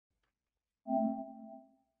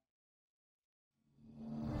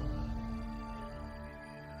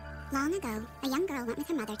Long ago, a young girl went with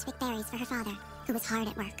her mother to pick berries for her father, who was hard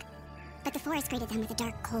at work. But the forest greeted them with a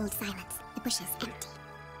dark, cold silence, the bushes empty.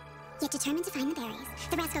 Yet determined to find the berries,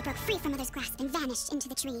 the rascal broke free from Mother's grasp and vanished into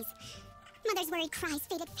the trees. Mother's worried cries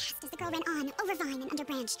faded fast as the girl ran on, over vine and under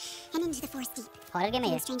branch, and into the forest deep. Horror game है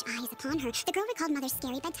ये. With strange eyes upon her, the girl recalled Mother's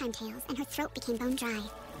scary bedtime tales, and her throat became bone dry.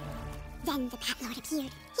 Then the Bat Lord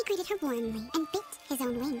appeared. He greeted her warmly and bit his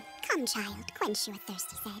own wing. Come, child, quench your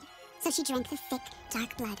thirst, he said. So she drank the thick,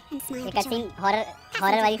 dark blood and smiled ये with joy. cutscene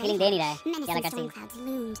horror वाली feeling दे नहीं रहा है. क्या Menacing लगा storm cutscene? clouds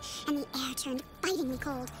loomed, and the air turned bitingly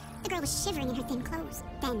cold. The girl was shivering in her thin clothes.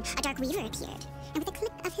 Then a dark weaver appeared, and with a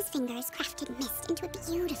click of his fingers crafted mist into a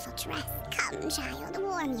beautiful dress. Come, child,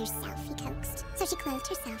 warm yourself, he coaxed. So she clothed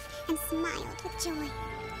herself and smiled with joy.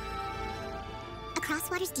 Across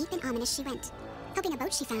waters deep and ominous she went, hoping a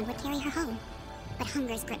boat she found would carry her home. But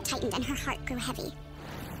hunger's grip tightened and her heart grew heavy.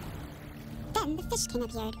 Then the fish king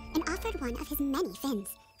appeared and offered one of his many fins.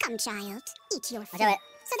 Come, child, eat your fill. अच्छा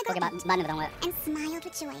So the okay girl ate बाद में बताऊंगा. and smiled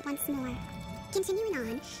with joy once more. Continuing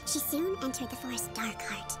on, she soon entered the forest's dark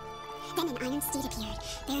heart. Then an iron steed appeared,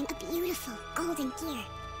 bearing a beautiful golden gear.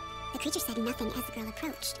 The creature said nothing as the girl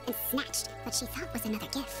approached and snatched what she thought was another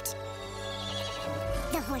gift.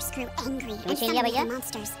 The horse grew angry and छीन लिया summoned भैया? the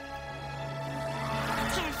monsters.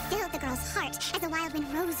 Terror filled the girl's heart as the wild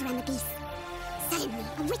wind rose around the beast. Suddenly,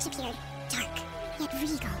 a witch appeared, dark yet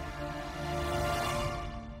regal.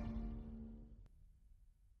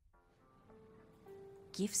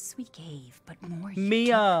 Gifts we gave, but more you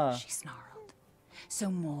Mia. took, she snarled. So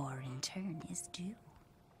more in turn is due.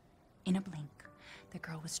 In a blink, the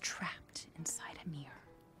girl was trapped inside a mirror.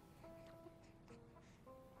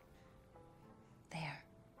 There.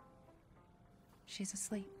 She's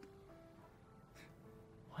asleep.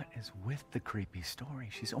 What is with the creepy story?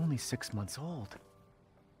 She's only 6 months old.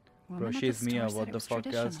 Bro, Woman at she's the Mia. store said What it the was fuck else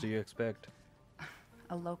traditional. do you expect?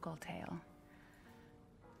 A local tale.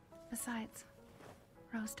 Besides,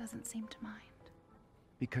 Rose doesn't seem to mind.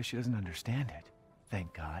 Because she doesn't understand it.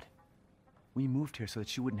 Thank God. We moved here so that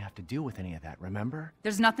she wouldn't have to deal with any of that, remember?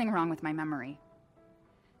 There's nothing wrong with my memory.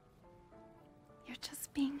 You're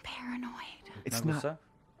just being paranoid. It's Na not... gussa?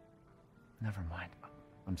 Never mind.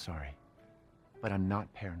 I'm sorry. But I'm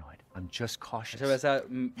not paranoid. I'm just cautious. अच्छा वैसा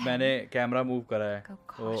मैंने camera move करा है Go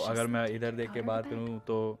तो अगर मैं cautiously इधर देख के out of बात bed. करूँ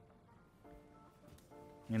तो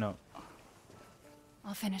you know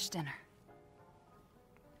I'll finish dinner.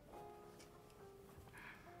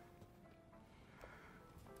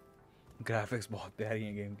 Graphics बहुत प्यारी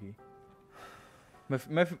हैं गेम की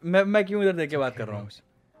मैं क्यों इधर देख के बात कर रहा हूँ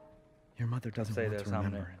Your mother doesn't Say want there, to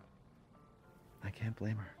remember सामने. it. I can't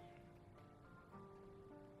blame her.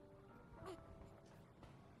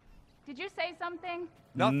 Did you say something?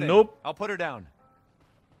 Nothing. Nope. I'll put her down.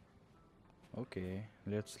 Okay,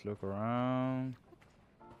 let's look around.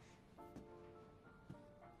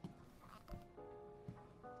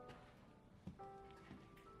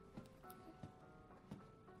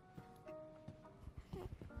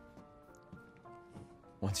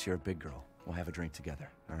 Once you're a big girl, we'll have a drink together,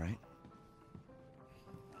 all right?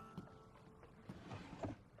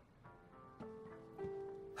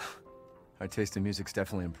 Our taste in music's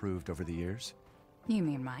definitely improved over the years. You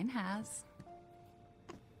mean mine has.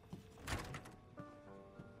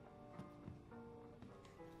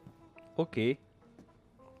 Okay.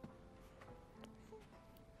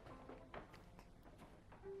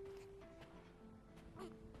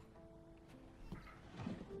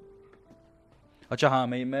 अच्छा हाँ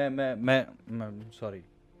मैं sorry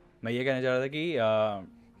मैं ये कहना चाह रहा था कि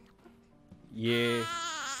ये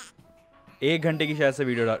 1 घंटे की शायद से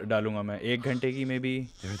वीडियो डालूंगा मैं 1 घंटे की may be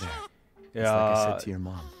They're there. It's like I said to your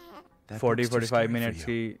mom. That book's too 40-45 scary for minutes you.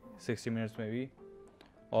 की 60 मिनट्स में भी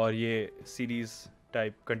और ये सीरीज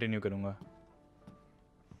टाइप कंटिन्यू करूँगा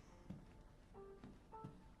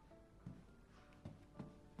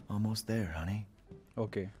Almost there, honey.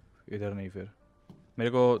 ओके इधर नहीं फिर मेरे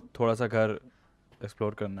को थोड़ा सा घर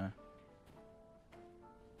एक्सप्लोर करना है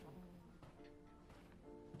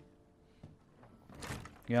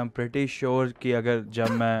I'm pretty sure कि अगर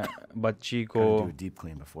जब मैं बच्ची को Gotta do a deep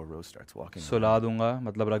clean before Rose starts walking. सुला दूंगा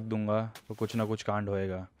मतलब रख दूंगा तो कुछ ना कुछ कांड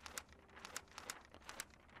होएगा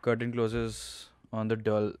Curtain closes on the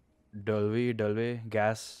Dulwey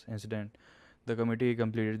gas incident. The committee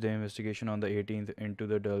completed the investigation on the 18th into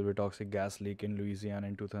the Dulwey toxic gas leak in Louisiana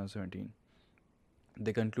in 2017.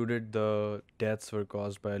 They concluded the deaths were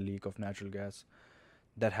caused by a leak of natural gas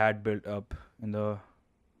that had built up in the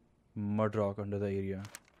mud rock under the area.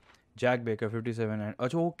 Jack Baker, 57, and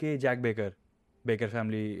okay, Jack Baker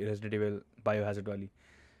family, Resident Evil Biohazard wali.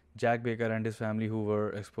 Jack Baker and his family who were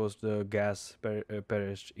exposed to the gas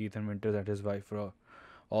perished. Ethan Winters and his wife were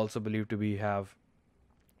also believed to be have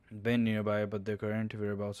been nearby, but their current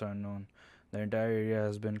whereabouts are unknown. The entire area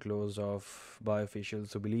has been closed off by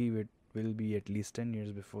officials who believe it will be at least 10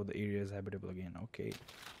 years before the area is habitable again. Okay.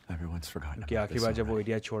 Everyone's forgotten कि about आखिरी this बार जब वो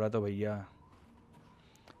already. Area छोड़ा था भैया,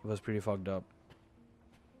 it was pretty fucked up.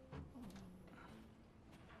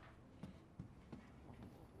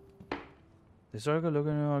 Historical look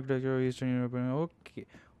in architecture of Eastern European. Okay.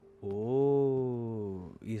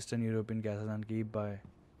 Oh, Eastern European castles and keep by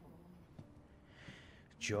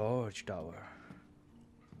George Tower.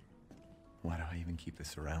 Why do I even keep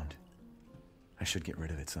this around? I should get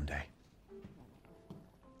rid of it someday.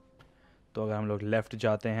 तो अगर हम लोग left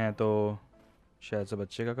जाते हैं तो शायद से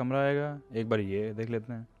बच्चे का कमरा आएगा. एक बार ये देख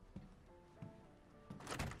लेते हैं.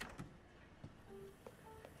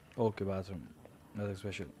 Okay bathroom, nothing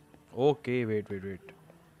special. Okay wait.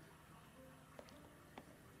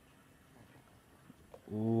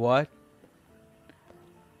 What?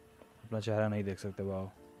 अपना चेहरा नहीं देख सकते. Wow.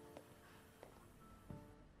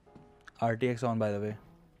 RTX on by the way.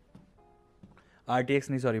 RTX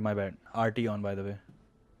नहीं, sorry my bad. RT on by the way.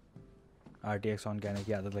 RTX on कहने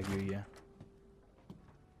की आदत लगी हुई है.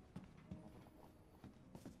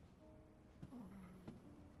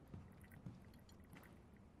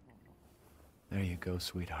 There you go,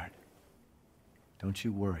 sweetheart. Don't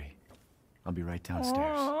you worry. I'll be right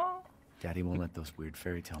downstairs. Daddy won't let those weird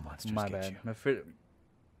fairy tale monsters My get bad. you. मैं फिर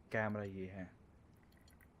camera ये है.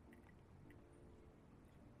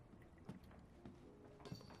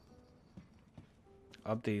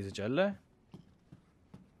 अब तेजी से चल रहा है.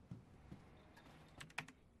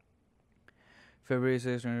 February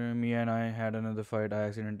 6th, me and I had another fight. I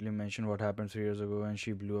accidentally mentioned what happened 3 years ago and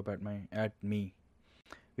she blew up at me.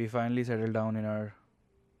 We finally settled down in our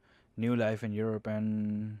new life in Europe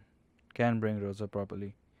and can bring Rosa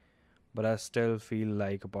properly. But I still feel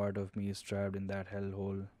like a part of me is trapped in that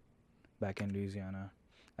hellhole back in Louisiana.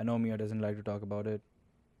 I know Mia doesn't like to talk about it,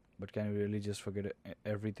 but can we really just forget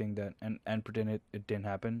everything that and pretend it didn't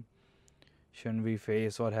happen? Shouldn't we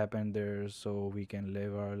face what happened there so we can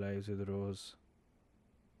live our lives with Rose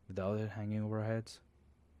without it hanging over our heads?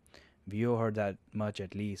 We owe her that much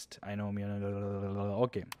at least. I know Mia.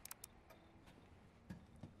 Okay.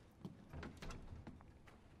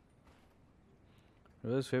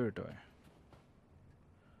 Rose's favorite toy.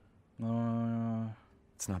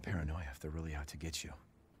 It's not paranoia if they're really out to get you.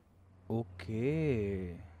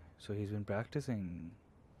 Okay. So he's been practicing.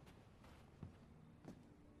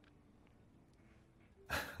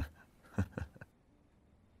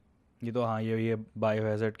 ये तो हाँ ये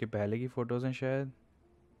बायोहैज़र्ड के पहले की photos हैं शायद.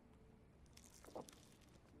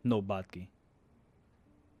 No बात की.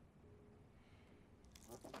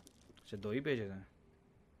 अच्छा 2 ही पेजेस हैं.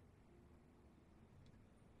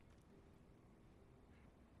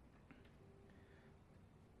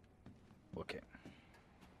 ओके.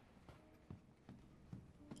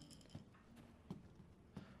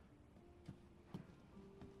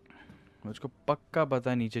 मुझको पक्का पता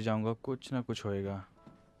है नीचे जाऊंगा कुछ ना कुछ होएगा.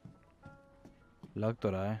 लग तो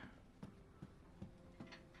रहा है.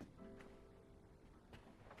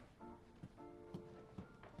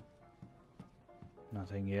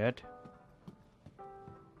 Nothing yet.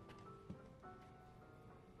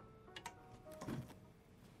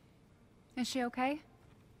 Is she okay?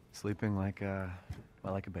 Sleeping like a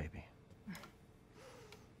baby.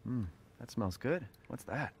 That smells good. What's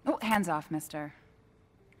that? Oh, hands off, mister.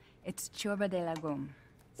 It's churba de legume.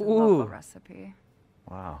 It's a Ooh. local recipe.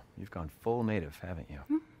 Wow, you've gone full native, haven't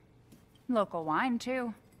you? Local wine,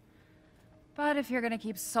 too. But if you're gonna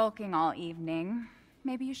keep sulking all evening,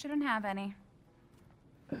 maybe you shouldn't have any.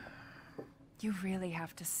 You really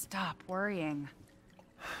have to stop worrying.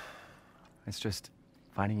 It's just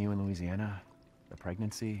finding you in Louisiana, the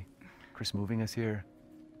pregnancy, Chris moving us here,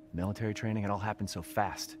 military training, it all happened so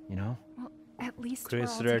fast, you know? Well, at least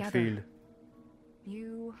Chris we're all Redfield. together.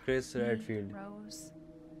 You, Chris me, Redfield. Rose.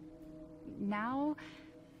 Now,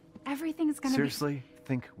 everything's gonna Seriously?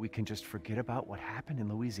 Think we can just forget about what happened in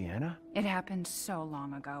Louisiana? be... It happened so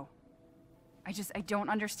long ago. I don't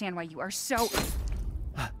understand why you are so...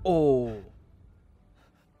 Oh.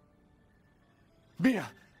 Mia,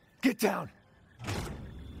 get down!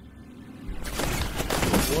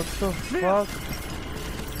 What the fuck?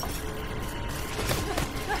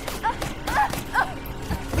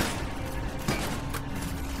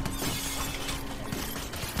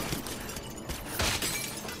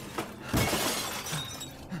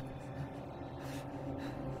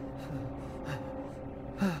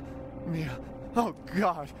 Mia, oh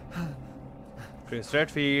God! Chris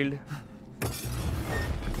Redfield.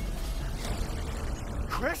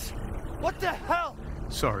 Chris? What the hell?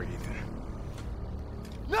 Sorry, Ethan.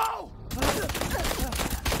 No!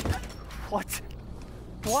 What?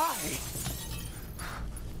 Why?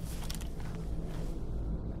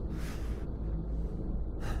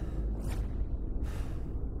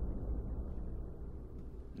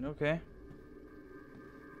 Okay.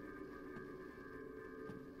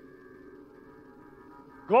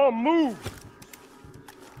 Go on, move!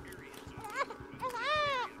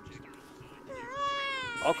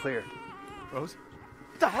 All clear. Rose?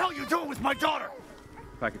 What the hell are you doing with my daughter?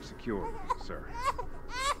 Package secure, sir.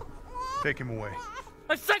 Take him away.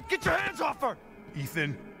 I said get your hands off her!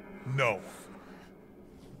 Ethan, no.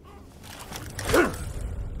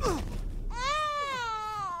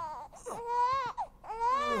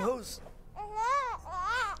 Rose.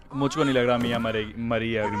 मुझको नहीं लग रहा मियाँ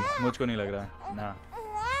मरी है अभी मुझको नहीं लग रहा ना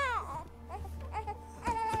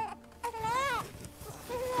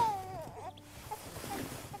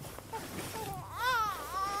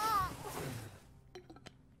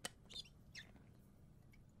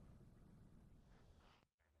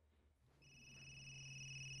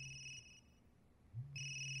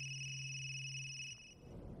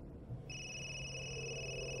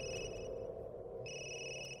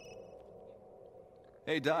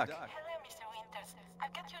Hey, Doc. Hello, Mr. Winters.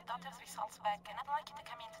 I've got your daughter's results back, and I'd like you to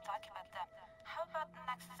come in to talk about them. How about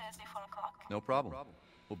next Thursday, 4 o'clock? No problem.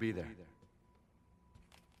 We'll be there.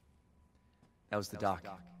 That was the doc.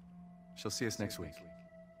 She'll see us next week.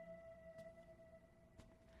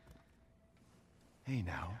 Hey,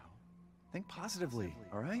 now. Think positively,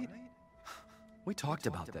 all right? We talked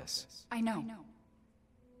about this. I know.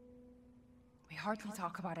 We hardly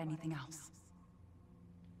talk about anything else.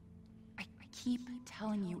 I keep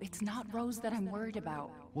telling you, it's not Rose that I'm worried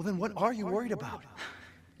about. Well, then what are you worried about?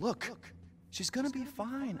 Look, she's gonna be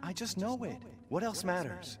fine. I just know it. What else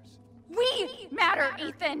matters? We matter,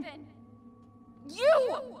 Ethan!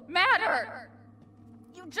 You matter!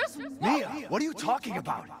 You just won't. Mia, what are you talking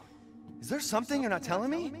about? Is there something you're not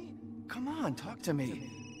telling me? Come on, talk to me.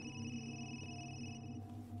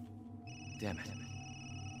 Damn it.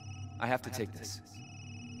 I have to take this.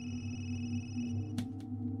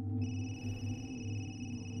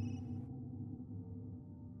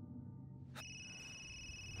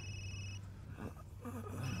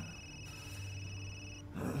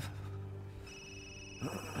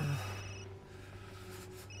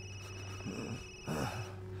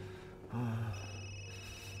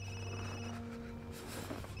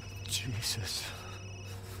 Jesus.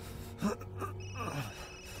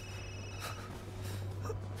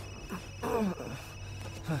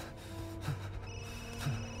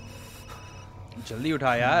 जल्दी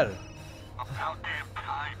उठा यार About damn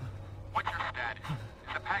time. What's your status?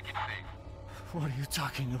 Is the package safe? What are you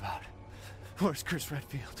talking about? Where's Chris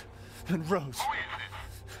Redfield? And Rose? Who is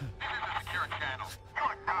this? This is a secure channel. You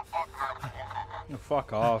are not authorized to walk on.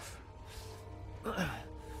 fuck off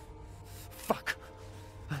Fuck.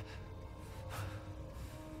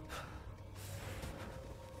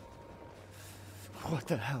 What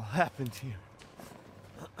the hell happened here?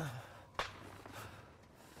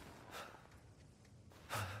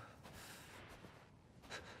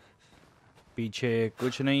 पीछे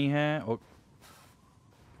कुछ नहीं है और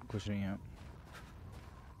कुछ नहीं है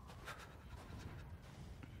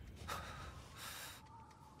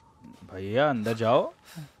भैया अंदर जाओ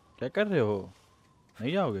क्या कर रहे हो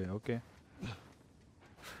नहीं जाओगे okay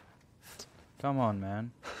come on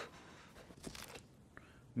man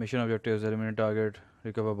mission objectives eliminate target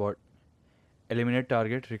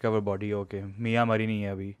recover body okay मिया मरी नहीं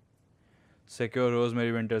है अभी सिक्योर रोज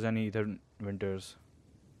मेरी winters and ether winters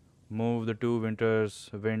Move the two Winters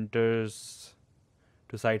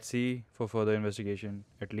to Site C for further investigation.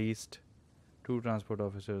 At least 2 transport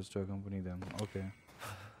officers to accompany them. Okay.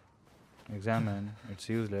 Examine. It's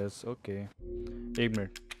useless. Okay. 1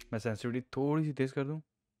 minute मैं sensitivity थोड़ी सी तेज कर दूं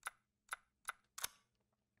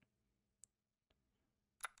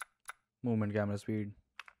movement camera speed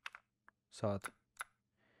 7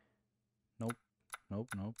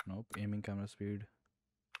 नोप aiming camera speed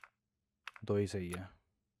 2 ही सही है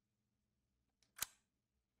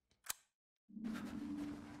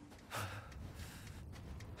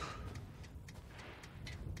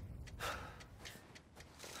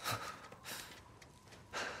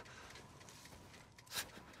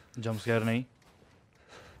jump scare नहीं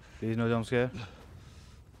please no jump scare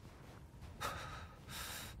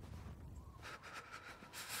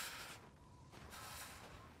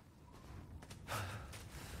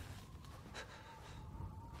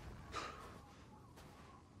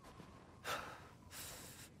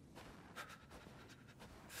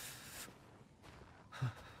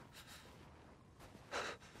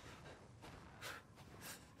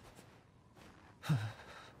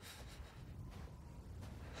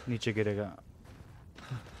नीचे गिरेगा.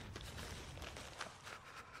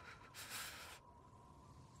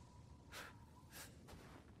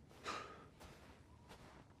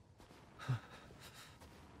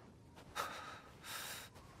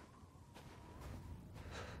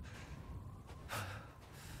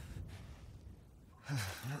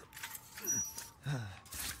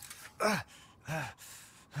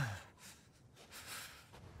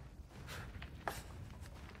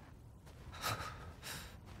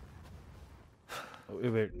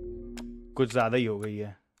 Wait, कुछ ज़्यादा ही हो गई है.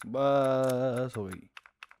 बस हो गई.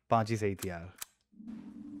 5 ही सही थी यार.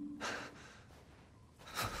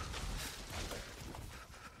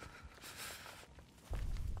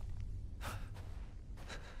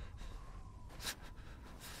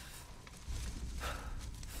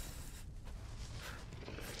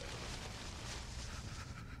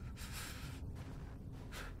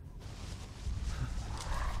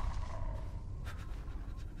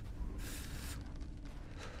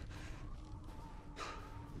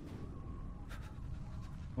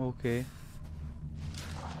 Okay.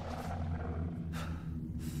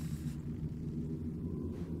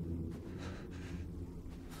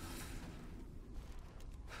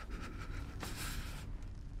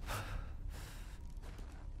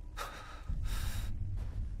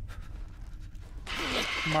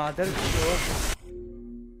 Mother God.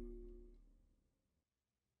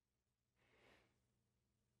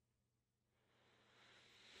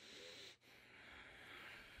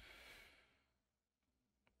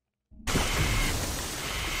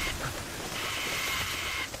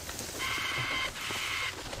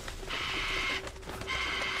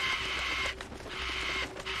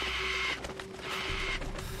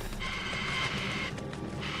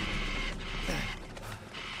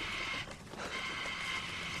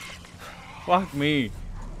 Fuck me.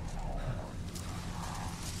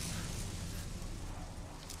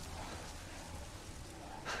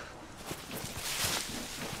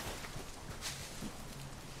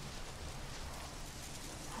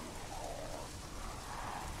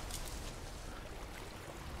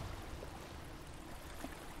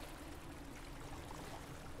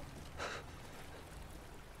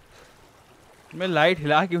 मैं लाइट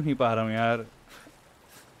हिला क्यों नहीं पा रहा हूँ यार.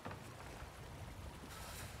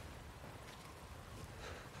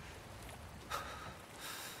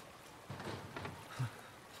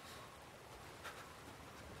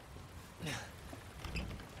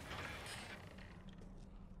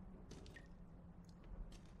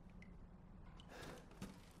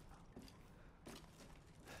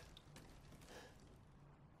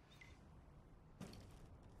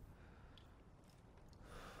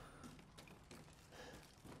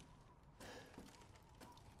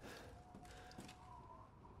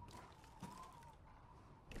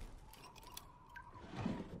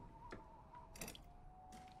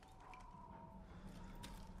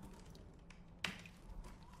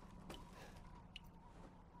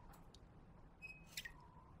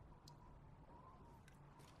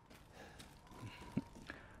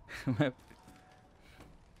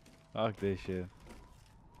 Fuck this shit.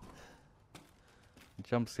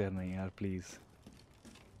 Jump scare नहीं यार please.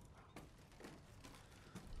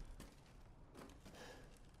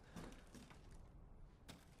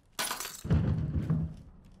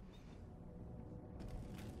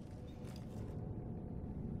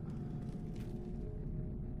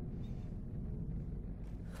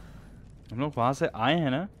 हम लोग वहां से आए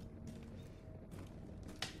हैं ना.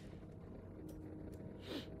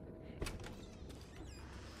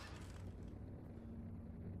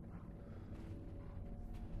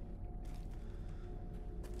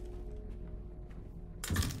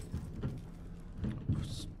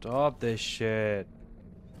 Stop this shit.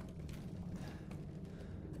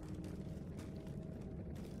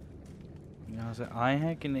 यहाँ से आए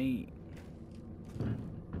हैं कि नहीं?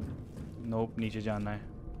 नोप, नीचे जाना है.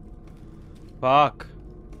 Fuck.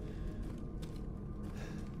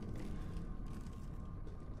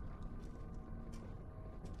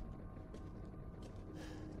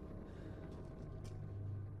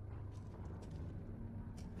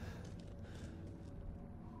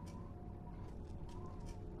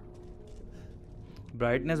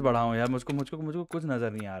 ब्राइटनेस बढ़ाऊं यार. मुझको कुछ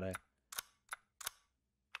नजर नहीं आ रहा है.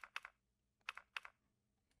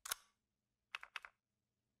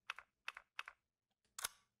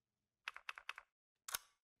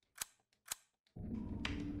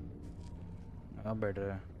 अब बेटर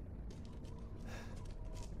है.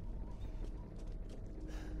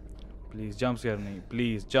 प्लीज जंप स्केयर नहीं.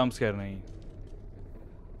 प्लीज जंप स्केयर नहीं.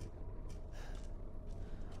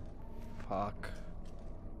 फक.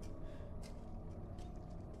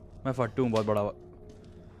 मैं फट्टू हूँ बहुत बड़ा.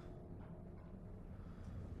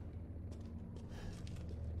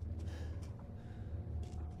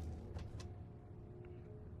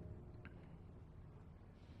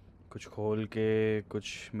 कुछ खोल के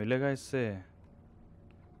कुछ मिलेगा इससे?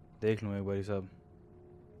 देख लूँ एक बारी सब।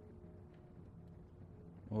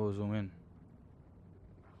 ओ जूम इन,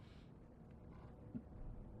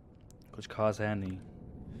 कुछ खास है नहीं।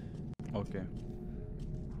 Okay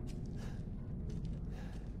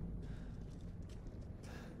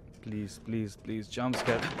please please please jump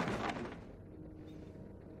scare.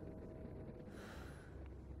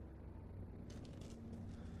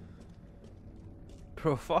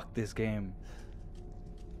 Bro, fuck this game.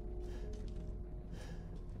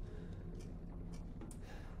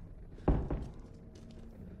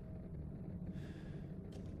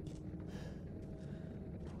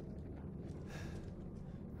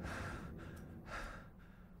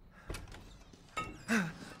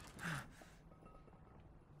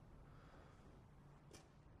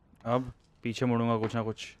 अब पीछे मुड़ूंगा, कुछ ना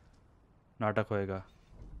कुछ नाटक होएगा।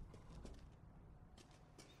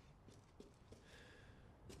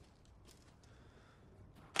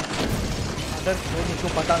 अंदर मुझको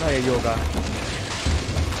पता था यही होगा।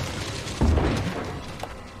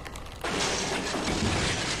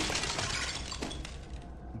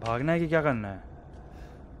 भागना है कि क्या करना है?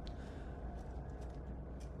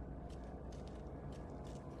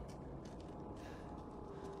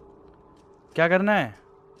 क्या करना है?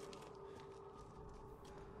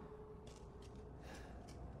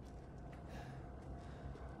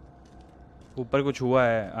 ऊपर कुछ हुआ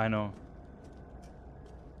है, आई नो।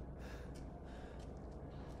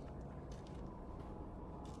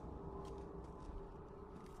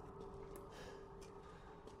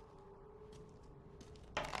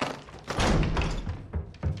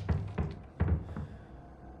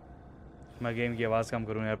 मैं गेम की आवाज़ कम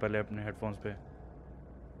करूँ यार पहले अपने हेडफोन्स पे।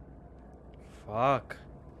 फक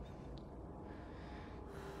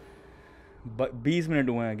 20 मिनट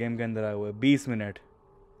हुए हैं गेम के अंदर आए हुए, 20 मिनट।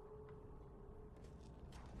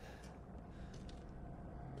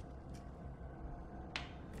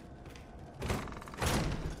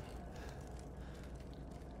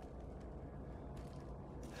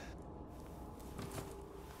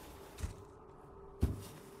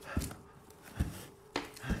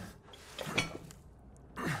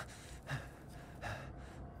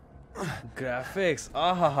 ग्राफिक्स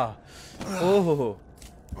आहा, ओहो।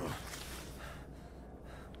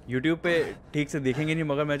 यूट्यूब पे ठीक से देखेंगे नहीं,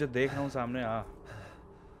 मगर मैं जो देख रहा हूँ सामने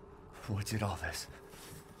What did all this?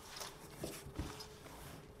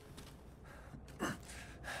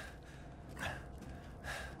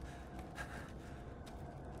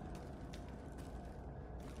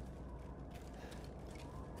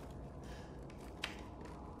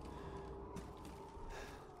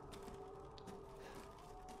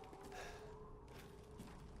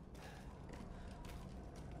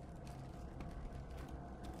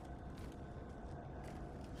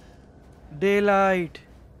 Daylight.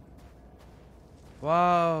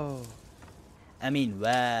 Wow. I mean,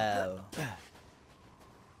 wow.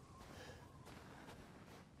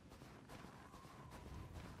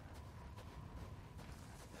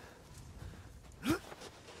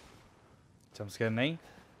 Jump scare नहीं?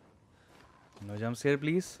 No jump scare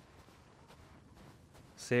please.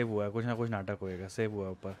 Save हुआ है, कुछ ना कुछ नाटक होएगा। सेव हुआ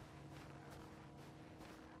है ऊपर।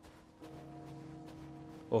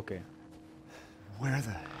 Okay. Where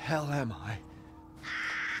the hell am I?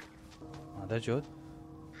 Motherchode.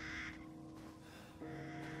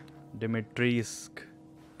 Dimitrescu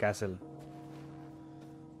Castle.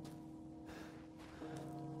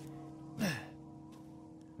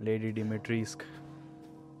 Lady Dimitrescu,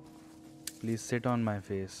 please sit on my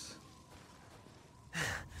face.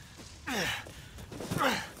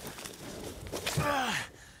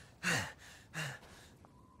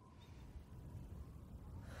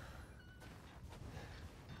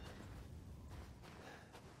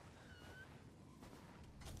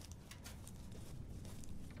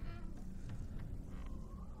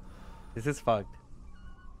 This is fucked.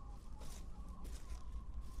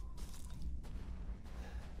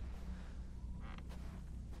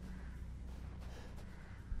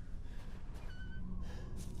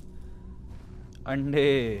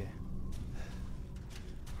 Ande.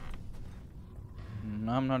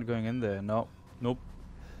 No, I'm not going in there. No. Nope.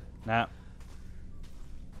 Nah.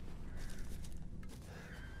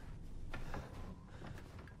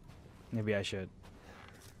 Maybe I should.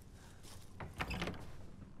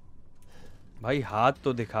 भाई हाथ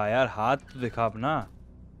तो दिखा यार, हाथ तो दिखा अपना।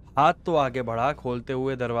 हाथ तो आगे बढ़ा खोलते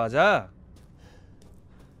हुए दरवाजा।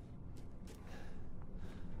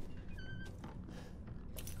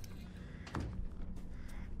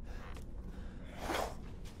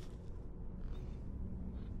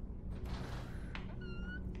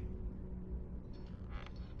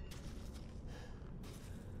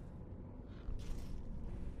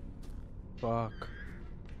 Fuck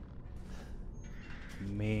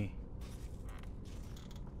me.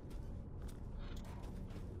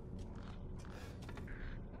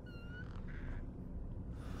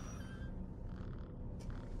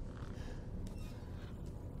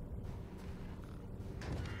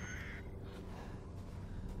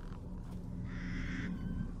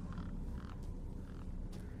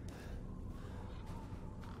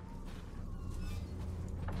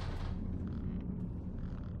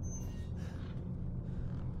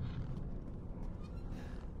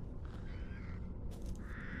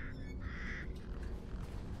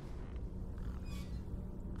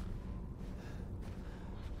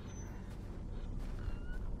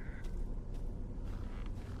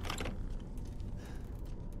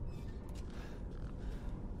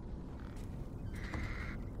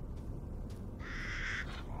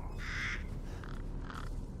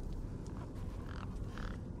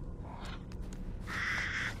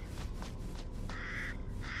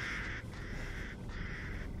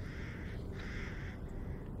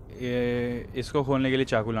 ये इसको खोलने के लिए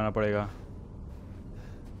चाकू लाना पड़ेगा।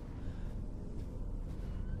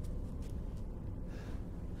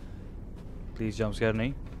 प्लीज जंप स्केयर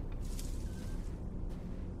नहीं।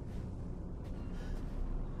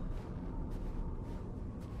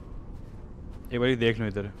 एक बारी देख लो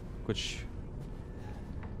इधर कुछ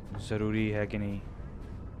ज़रूरी है कि नहीं।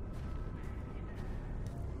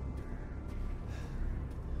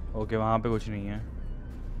 ओके वहाँ पे कुछ नहीं है।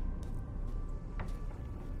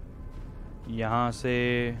 यहाँ से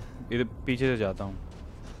इधर पीछे से जाता हूँ।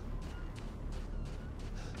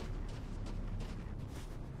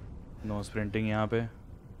 नो स्प्रिंटिंग यहाँ पे।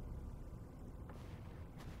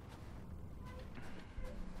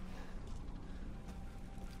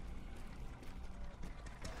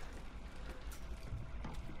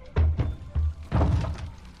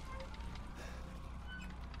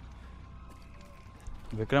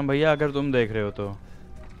 विक्रम भैया अगर तुम देख रहे हो तो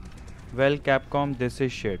well Capcom this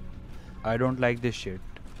is shit. I don't like this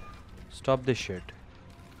shit. Stop this shit.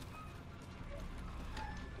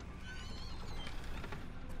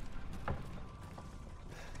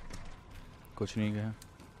 कुछ नहीं गया।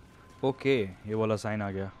 ओके ये वाला साइन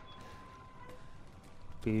आ गया।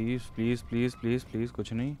 Please please please please please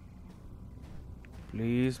कुछ नहीं।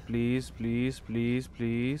 Please please please please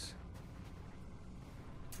please.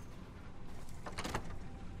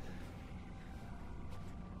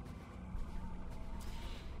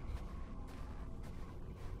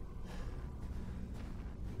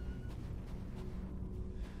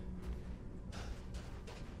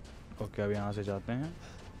 Okay अब यहाँ से जाते हैं।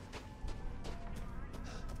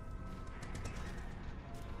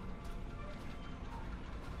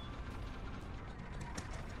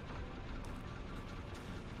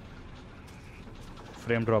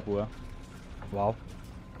 फ्रेम ड्रॉप हुआ। वाओ।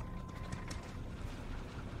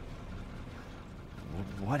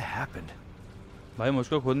 What happened? भाई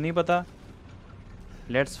मुझको खुद नहीं पता।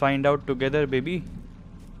 Let's find out together baby.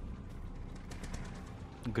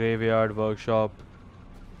 Graveyard workshop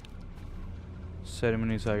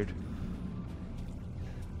ceremony site.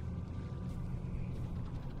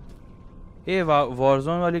 A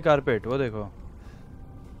Warzone वाली कारपेट वो देखो।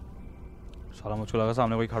 साला मुझको लगा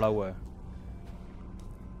सामने कोई खड़ा हुआ है।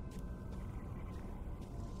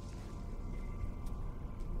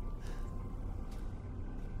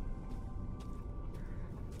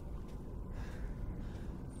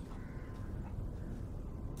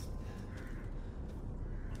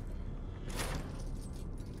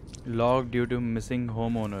 Lock due to missing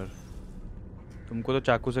home owner. तुमको तो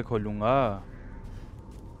चाकू से खोलूंगा।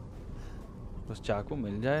 बस चाकू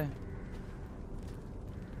मिल जाए।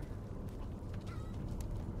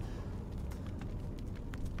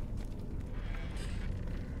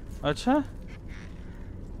 अच्छा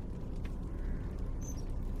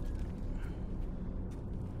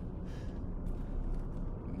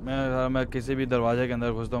मैं किसी भी दरवाजे के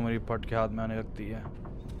अंदर घुसता हूँ मेरी फट के हाथ में आने लगती है।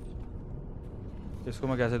 इसको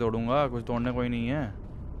मैं कैसे तोड़ूंगा? कुछ तोड़ने कोई नहीं है।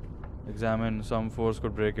 Examine some force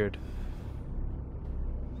could break it.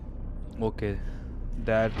 Okay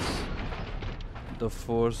that's the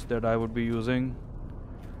force that I would be using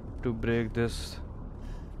to break this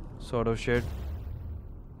sort of shit.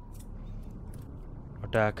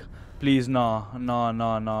 Attack please. ना ना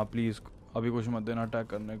ना ना प्लीज अभी कुछ मत देना अटैक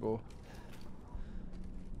करने को।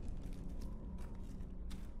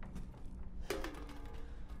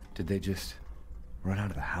 Did they just run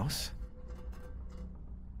out of the house?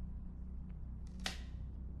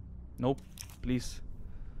 Nope, please.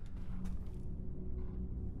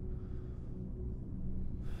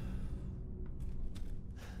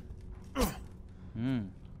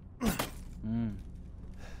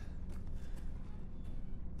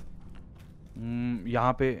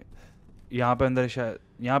 यहाँ पे अंदर शायद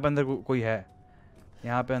यहाँ पे अंदर कोई है,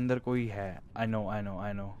 यहाँ पे अंदर कोई है। आई नो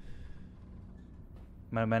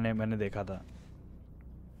मैंने देखा था।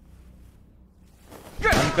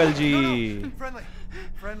 Uncle ji.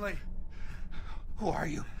 Friendly. Who are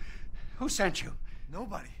you? Who sent you?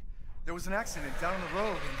 Nobody. There was an accident down the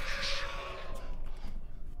road and...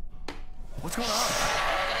 What's going on?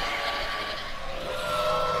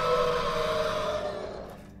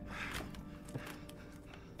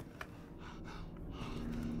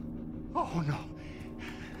 Oh no.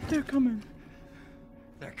 They're coming.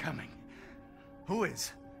 They're coming. Who is?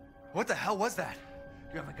 What the hell was that?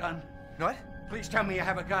 You have a gun? What? Please tell me you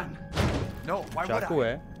have a gun. No, why would चाकू I?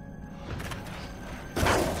 है।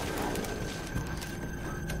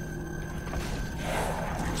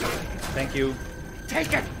 Thank you.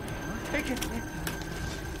 Take it! Take it!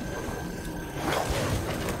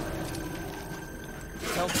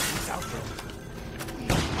 Help me, he's out there.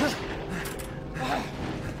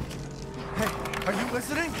 Hey, are you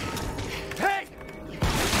listening? Hey!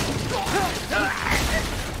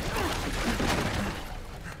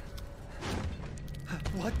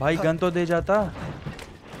 What? भाई gun तो दे जाता।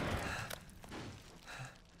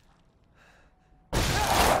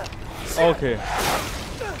 Okay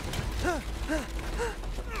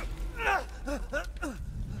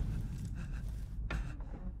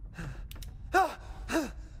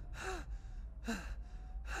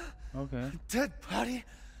okay Dead body?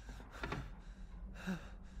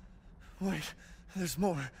 Wait, there's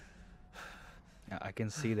more. I can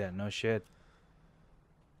see that. No shit.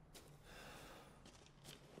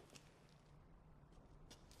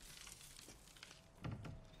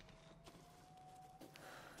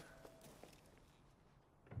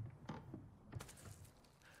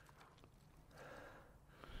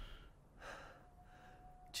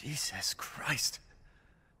 Jesus Christ.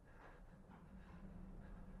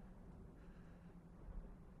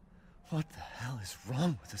 What the hell is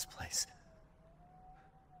wrong with this place?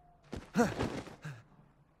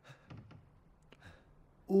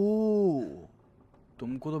 ओह,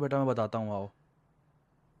 तुमको तो बेटा मैं बताता हूँ। आओ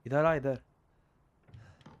इधर आ, इधर।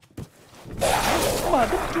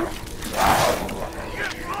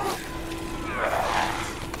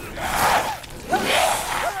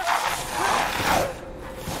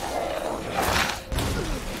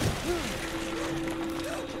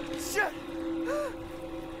 Shit!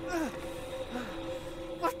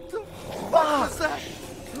 What the fuck was that?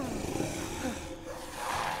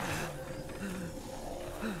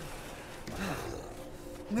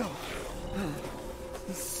 No.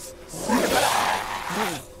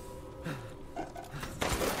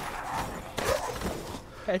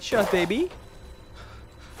 Headshot baby.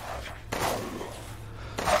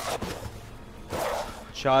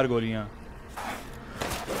 चार गोलियां।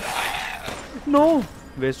 नो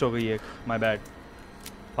वेस्ट हो गई एक। My bad.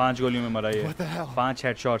 5 गोलियों में मरा ये। What the hell? 5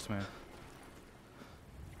 हेडशॉट्स में।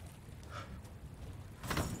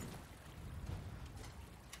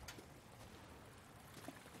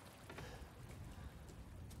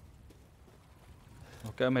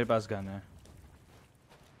 ओके मेरे पास गन है।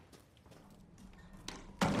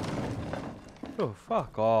 Oh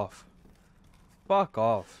fuck off. Fuck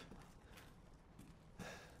off.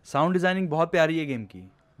 Sound designing बहुत प्यारी है गेम की,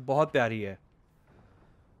 बहुत प्यारी है,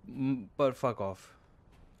 पर फक ऑफ।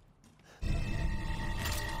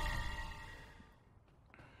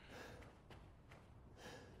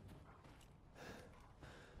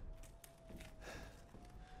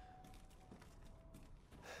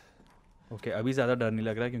 ओके अभी ज़्यादा डर नहीं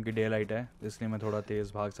लग रहा है क्योंकि डे लाइट है, इसलिए मैं थोड़ा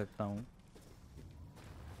तेज़ भाग सकता हूँ।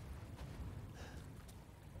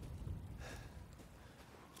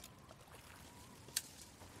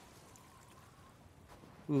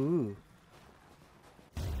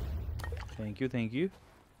 Thank you thank you.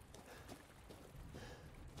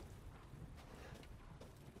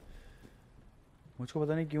 मुझको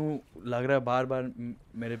पता नहीं क्यों लग रहा है बार बार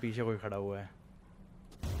मेरे पीछे कोई खड़ा हुआ है।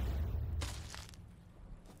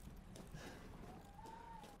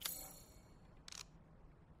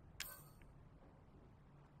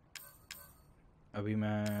 अभी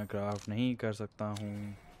मैं क्राफ्ट नहीं कर सकता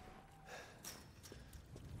हूँ।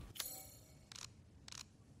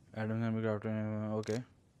 एडम क्राफ्ट ओके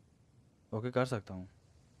ओके कर सकता हूँ।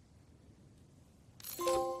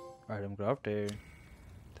 Item crafted,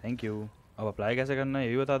 thank you. अब अप्लाई कैसे करना है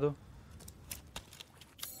ये भी बता दो।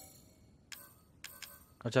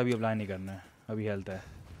 अच्छा अभी अप्लाई नहीं करना है, अभी हेल्थ है।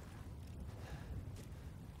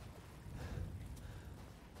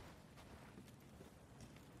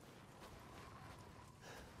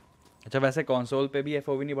 अच्छा वैसे कंसोल पे भी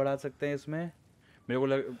एफओवी नहीं बढ़ा सकते हैं इसमें, मेरे को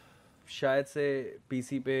शायद से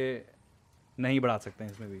पीसी पे नहीं बढ़ा सकते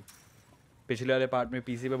हैं इसमें भी। पिछले वाले पार्ट में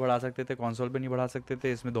पीसी पे बढ़ा सकते थे, कंसोल पे नहीं बढ़ा सकते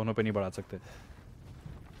थे, इसमें दोनों पे नहीं बढ़ा सकते।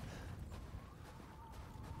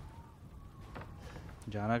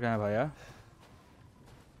 जाना कहाँ है भाया?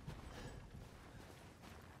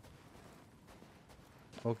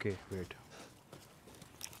 Okay wait,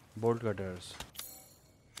 bolt cutters,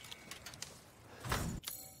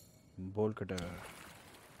 bolt cutter,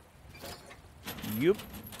 युप।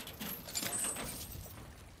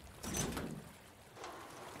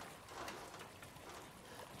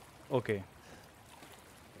 Okay,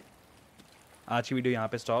 आज की वीडियो यहाँ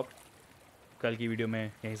पे स्टॉप, कल की वीडियो में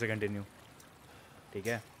यहीं से कंटिन्यू। ठीक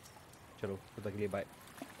है, चलो तब तक के लिए बाय।